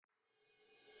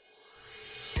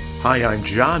Hi, I'm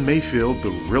John Mayfield,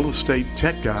 the real estate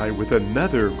tech guy with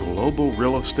another Global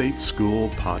Real Estate School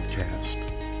podcast.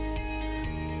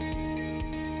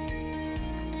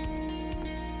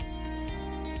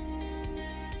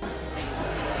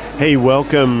 Hey,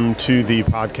 welcome to the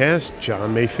podcast.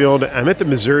 John Mayfield. I'm at the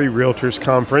Missouri Realtors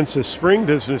Conference, a spring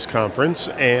business conference,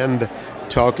 and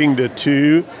talking to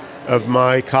two of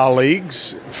my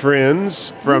colleagues,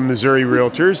 friends from Missouri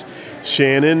Realtors,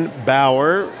 Shannon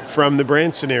Bauer from the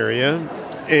Branson area,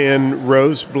 and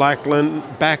Rose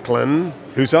Backlund,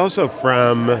 who's also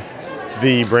from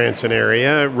the Branson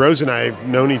area. Rose and I have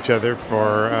known each other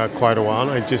for quite a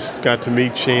while. I just got to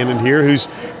meet Shannon here, who's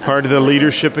part of the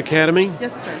Leadership Academy.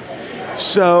 Yes, sir.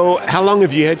 So, how long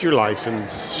have you had your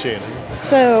license, Shannon?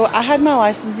 So, I had my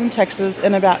license in Texas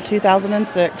in about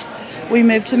 2006. We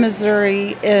moved to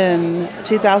Missouri in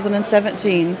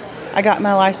 2017. I got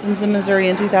my license in Missouri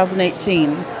in 2018.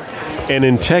 And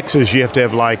in Texas, you have to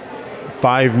have like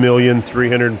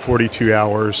 5,342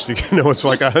 hours. It's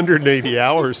like 180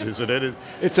 hours, isn't it?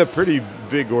 It's a pretty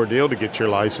big ordeal to get your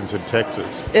license in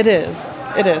Texas. It is,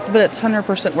 but it's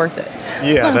 100% worth it.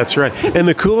 Yeah, that's right. And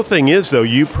the cool thing is, though,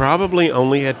 you probably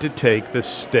only had to take the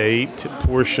state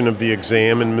portion of the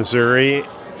exam in Missouri,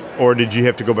 or did you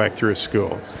have to go back through a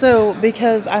school? So,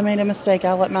 because I made a mistake,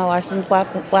 I let my license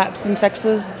lapse in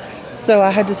Texas, so I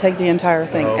had to take the entire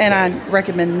thing. Okay. And I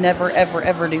recommend never, ever,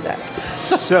 ever do that.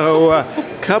 So, a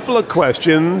couple of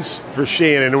questions for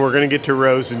Shannon, and we're going to get to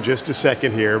Rose in just a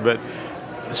second here. But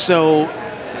so,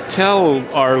 tell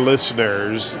our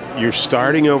listeners, you're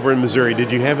starting over in Missouri.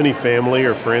 Did you have any family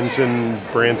or friends in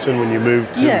Branson when you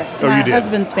moved to? Yes, my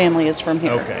husband's family is from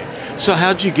here. Okay. So,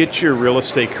 how'd you get your real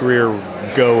estate career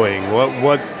going?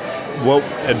 What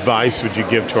advice would you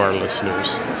give to our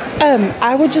listeners?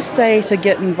 I would just say to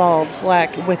get involved,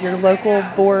 like with your local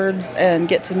boards, and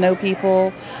get to know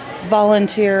people,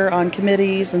 volunteer on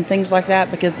committees and things like that,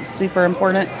 because it's super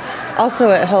important. Also,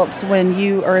 it helps when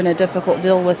you are in a difficult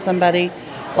deal with somebody,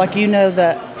 like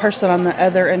that person on the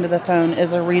other end of the phone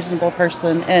is a reasonable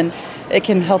person, and it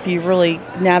can help you really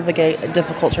navigate a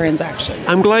difficult transaction.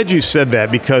 I'm glad you said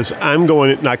that, because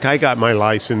I got my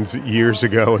license years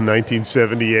ago in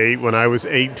 1978 when I was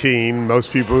 18.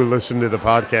 Most people who listen to the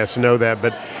podcast know that,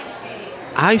 but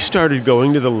I started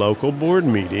going to the local board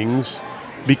meetings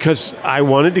because I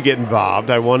wanted to get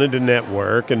involved. I wanted to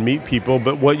network and meet people.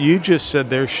 But what you just said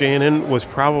there, Shannon, was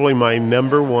probably my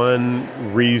number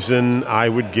one reason I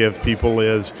would give people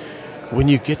is when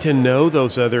you get to know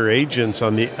those other agents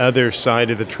on the other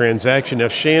side of the transaction. Now,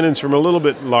 Shannon's from a little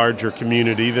bit larger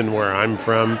community than where I'm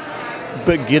from,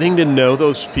 but getting to know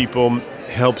those people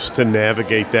helps to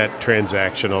navigate that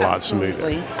transaction a lot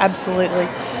smoother. Absolutely.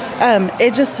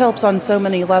 It just helps on so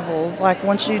many levels. Like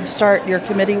once you start your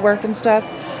committee work and stuff,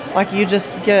 like you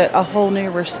just get a whole new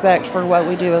respect for what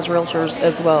we do as realtors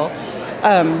as well.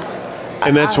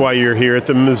 And that's why you're here at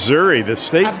the Missouri, the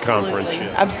state conference.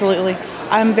 Absolutely.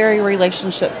 I'm very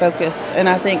relationship focused, and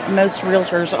I think most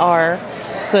realtors are.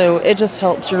 So it just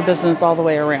helps your business all the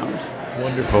way around.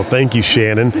 Wonderful. Thank you,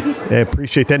 Shannon. I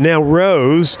appreciate that. Now,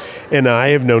 Rose and I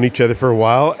have known each other for a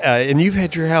while, and you've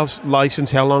had your house license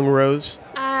how long, Rose?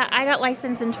 I got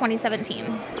licensed in 2017.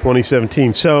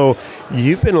 2017. So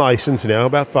you've been licensed now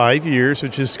about 5 years,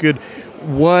 which is good.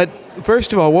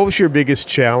 First of all, what was your biggest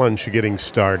challenge getting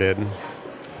started?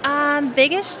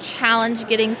 Biggest challenge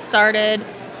getting started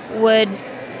would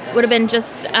have been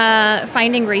just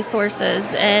finding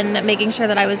resources and making sure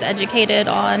that I was educated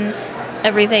on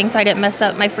everything so I didn't mess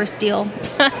up my first deal.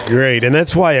 Great. And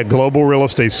that's why at Global Real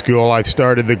Estate School, I've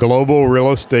started the Global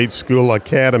Real Estate School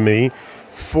Academy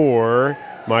for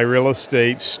my real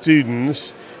estate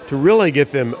students to really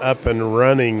get them up and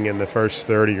running in the first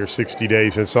 30 or 60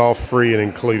 days. It's all free and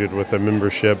included with the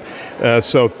membership.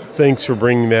 So thanks for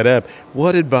bringing that up.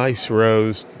 What advice,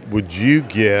 Rose, would you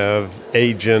give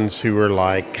agents who are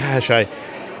like,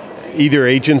 either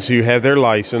agents who have their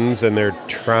license and they're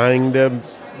trying to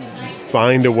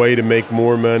find a way to make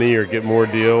more money or get more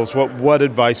deals? What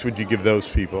advice would you give those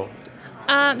people?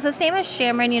 So same as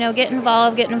Shamron, get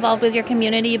involved with your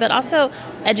community, but also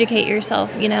educate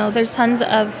yourself. There's tons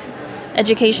of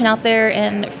education out there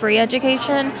and free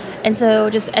education. And so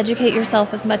just educate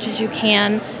yourself as much as you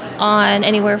can on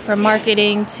anywhere from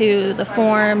marketing to the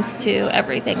forms to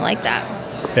everything like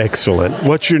that. Excellent.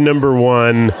 What's your number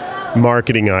one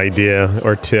marketing idea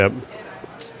or tip?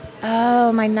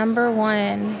 Oh, my number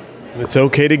one. It's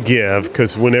okay to give,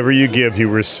 because whenever you give, you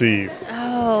receive.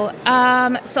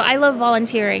 So I love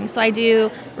volunteering, so I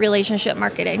do relationship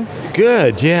marketing.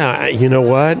 Good, yeah. You know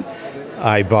what?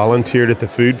 I volunteered at the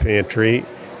food pantry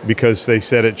because they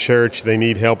said at church they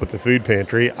need help at the food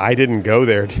pantry. I didn't go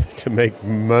there to make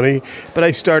money, but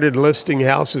I started listing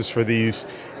houses for these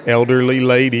elderly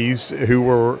ladies who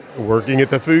were working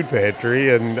at the food pantry,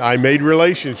 and I made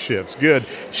relationships. Good.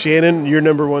 Shannon, your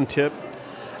number one tip?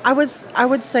 I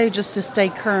would say just to stay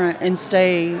current and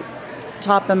stay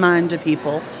top of mind to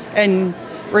people and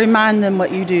remind them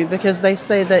what you do, because they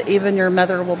say that even your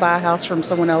mother will buy a house from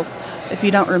someone else if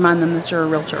you don't remind them that you're a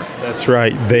realtor. That's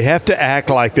right. They have to act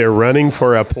like they're running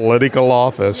for a political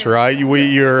office, right?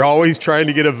 You're always trying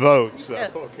to get a vote. So.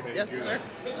 Yes, Okay, yes, good. sir.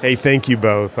 Hey, thank you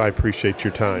both. I appreciate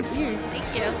your time.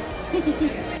 Thank you.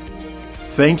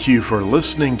 Thank you for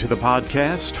listening to the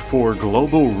podcast for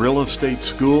Global Real Estate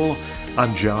School.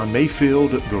 I'm John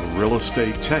Mayfield, the Real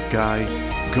Estate Tech Guy.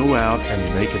 Go out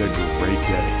and make it a great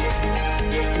day.